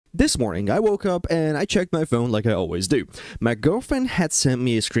This morning, I woke up and I checked my phone like I always do. My girlfriend had sent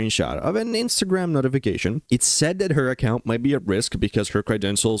me a screenshot of an Instagram notification. It said that her account might be at risk because her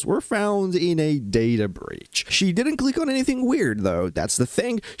credentials were found in a data breach. She didn't click on anything weird though, that's the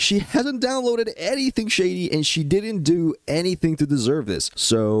thing. She hasn't downloaded anything shady and she didn't do anything to deserve this.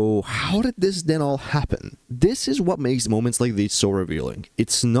 So how did this then all happen? This is what makes moments like these so revealing.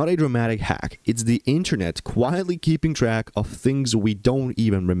 It's not a dramatic hack, it's the internet quietly keeping track of things we don't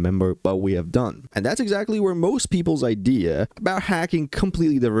even remember but we have done. And that's exactly where most people's idea about hacking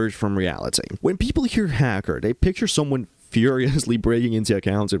completely diverge from reality. When people hear hacker, they picture someone furiously breaking into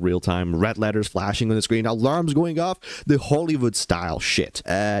accounts in real time, red letters flashing on the screen, alarms going off, the Hollywood style shit.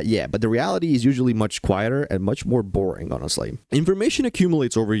 Yeah, but the reality is usually much quieter and much more boring, honestly. Information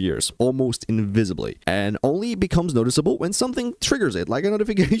accumulates over years, almost invisibly, and only becomes noticeable when something triggers it, like a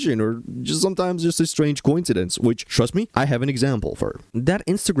notification or sometimes just a strange coincidence, which, trust me, I have an example for. That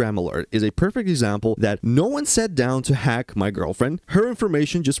Instagram alert is a perfect example that no one sat down to hack my girlfriend. Her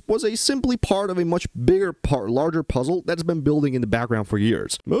information just was a simply part of a much bigger larger puzzle that's been building in the background for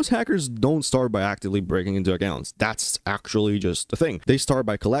years. Most hackers don't start by actively breaking into accounts. That's actually just a thing. They start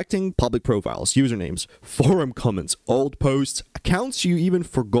by collecting public profiles, usernames, forum comments, old posts, accounts you even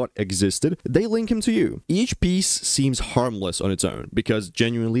forgot existed. They link them to you. Each piece seems harmless on its own, because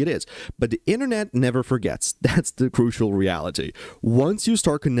genuinely it is. But the internet never forgets. That's the crucial reality. Once you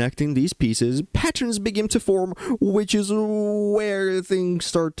start connecting these pieces, patterns begin to form, which is where things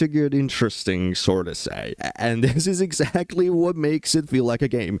start to get interesting, sort of say. And this is exactly what makes it feel like a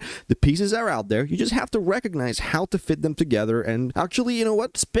game. The pieces are out there, you just have to recognize how to fit them together. And actually, you know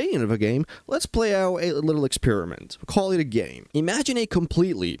what? Speaking of a game, let's play out a little experiment. Call it a game. Imagine a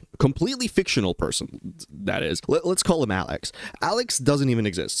completely fictional person, that is. Let's call him Alex. Alex doesn't even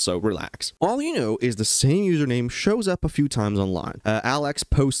exist, so relax. All you know is the same username shows up a few times online. Alex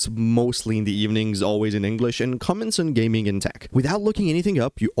posts mostly in the evenings, always in English, and comments on gaming and tech. Without looking anything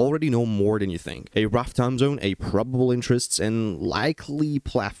up, you already know more than you think. A rough time zone, a probable interests, and likely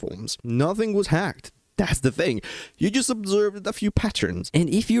platforms. Nothing was hacked. That's the thing. You just observed a few patterns. And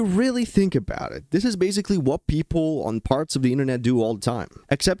if you really think about it, this is basically what people on parts of the internet do all the time.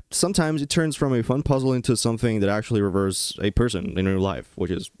 Except sometimes it turns from a fun puzzle into something that actually reverses a person in real life, which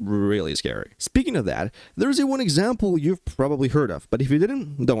is really scary. Speaking of that, there's a one example you've probably heard of, but if you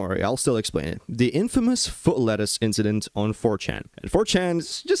didn't, don't worry, I'll still explain it. The infamous foot lettuce incident on 4chan. And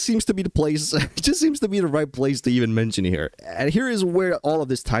 4chan just seems to be the place, just seems to be the right place to even mention here. And here is where all of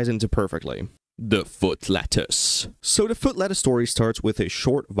this ties into perfectly. The foot lettuce. So the foot lettuce story starts with a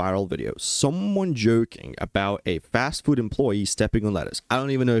short viral video. Someone joking about a fast food employee stepping on lettuce. I don't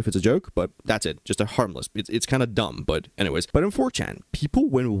even know if it's a joke, but that's it. Just a harmless. It's kind of dumb, but anyways. But on 4chan, people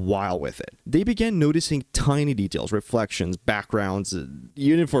went wild with it. They began noticing tiny details, reflections, backgrounds,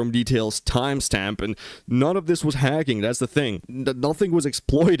 uniform details, timestamp, and none of this was hacking. That's the thing. Nothing was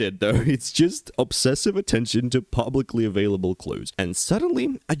exploited, though. It's just obsessive attention to publicly available clues. And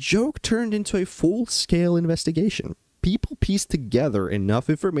suddenly, a joke turned into a full-scale investigation. People piece together enough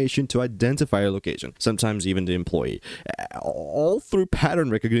information to identify a location, sometimes even the employee, all through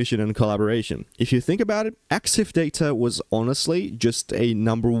pattern recognition and collaboration. If you think about it, EXIF data was honestly just a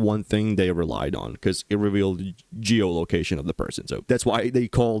 #1 thing they relied on, because it revealed geolocation of the person. So that's why they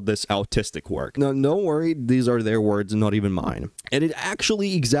called this autistic work. Now, don't worry, these are their words, not even mine. And it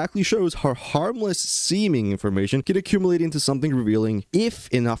actually exactly shows how harmless seeming information can accumulate into something revealing if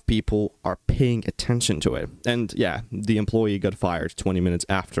enough people are paying attention to it. And yeah, the employee got fired 20 minutes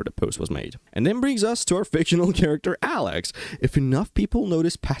after the post was made. And then brings us to our fictional character Alex. If enough people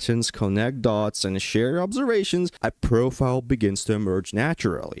notice patterns, connect dots, and share observations, a profile begins to emerge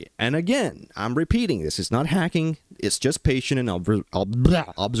naturally. And again, I'm repeating, this is not hacking, it's just patient and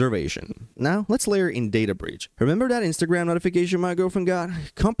observation. Now, let's layer in data breach. Remember that Instagram notification my girlfriend got?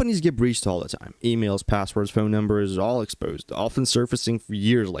 Companies get breached all the time. Emails, passwords, phone numbers, all exposed, often surfacing for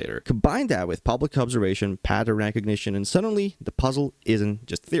years later. Combine that with public observation, pattern recognition, and suddenly the puzzle isn't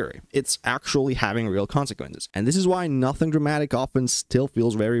just theory. It's actually having real consequences. And this is why nothing dramatic often still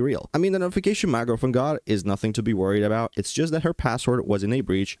feels very real. I mean, the notification my girlfriend got is nothing to be worried about. It's just that her password was in a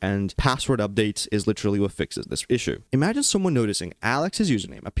breach, and password updates is literally what fixes this issue. Imagine someone noticing Alex's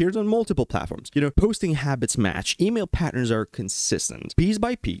username appears on multiple platforms. You know, posting habits match, email patterns are consistent. Piece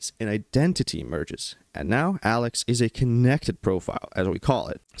by piece, an identity emerges. And now Alex is a connected profile, as we call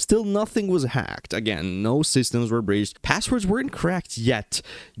it. Still, nothing was hacked. Again, no systems were breached, passwords weren't cracked yet.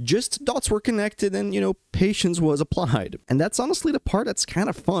 Just dots were connected and, patience was applied. And that's honestly the part that's kind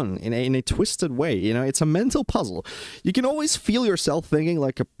of fun in a twisted way. It's a mental puzzle. You can always feel yourself thinking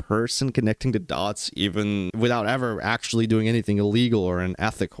like a person connecting the dots, even without ever actually doing anything illegal or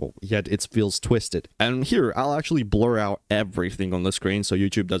unethical, yet it feels twisted. And here, I'll actually blur out everything on the screen so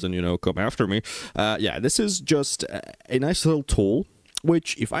YouTube doesn't, come after me. Yeah, this is just a nice little tool,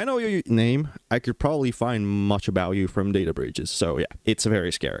 which, if I know your name, I could probably find much about you from data breaches. So yeah, it's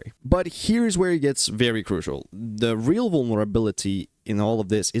very scary. But here's where it gets very crucial. The real vulnerability in all of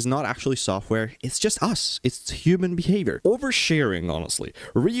this is not actually software, it's just us. It's human behavior. Oversharing, honestly.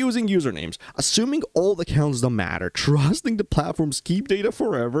 Reusing usernames. Assuming all the accounts don't matter. Trusting the platforms keep data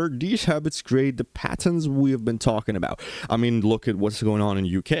forever. These habits create the patterns we have been talking about. I mean, look at what's going on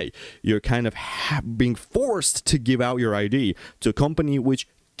in UK. You're kind of being forced to give out your ID to a company which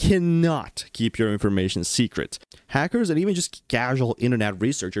cannot keep your information secret. Hackers and even just casual internet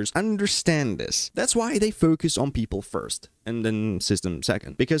researchers understand this. That's why they focus on people first, and then system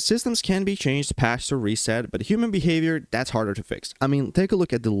second. Because systems can be changed, patched, or reset, but human behavior, that's harder to fix. I mean, take a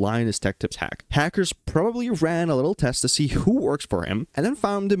look at the Linus Tech Tips hack. Hackers probably ran a little test to see who works for him, and then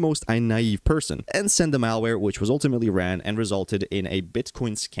found the most naive person, and sent the malware, which was ultimately ran and resulted in a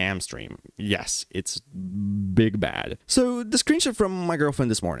Bitcoin scam stream. Yes, it's big bad. So the screenshot from my girlfriend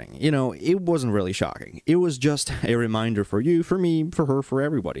this morning, it wasn't really shocking. It was just a reminder for you, for me, for her, for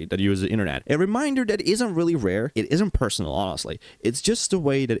everybody that uses the internet. A reminder that isn't really rare, it isn't personal, honestly. It's just the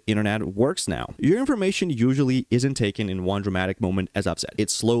way that internet works now. Your information usually isn't taken in one dramatic moment, as I've said. It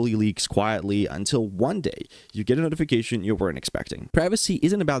slowly leaks quietly until one day you get a notification you weren't expecting. Privacy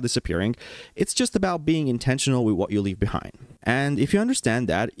isn't about disappearing, it's just about being intentional with what you leave behind. And if you understand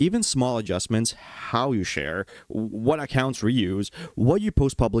that, even small adjustments, how you share, what accounts reuse, what you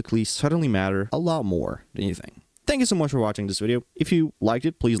post publicly suddenly matter a lot more than you think. Thank you so much for watching this video. If you liked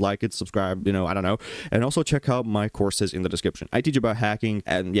it, please like it, subscribe, I don't know. And also check out my courses in the description. I teach about hacking,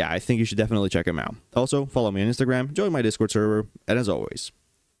 and yeah, I think you should definitely check them out. Also, follow me on Instagram, join my Discord server, and as always,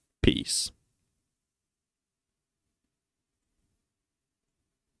 peace.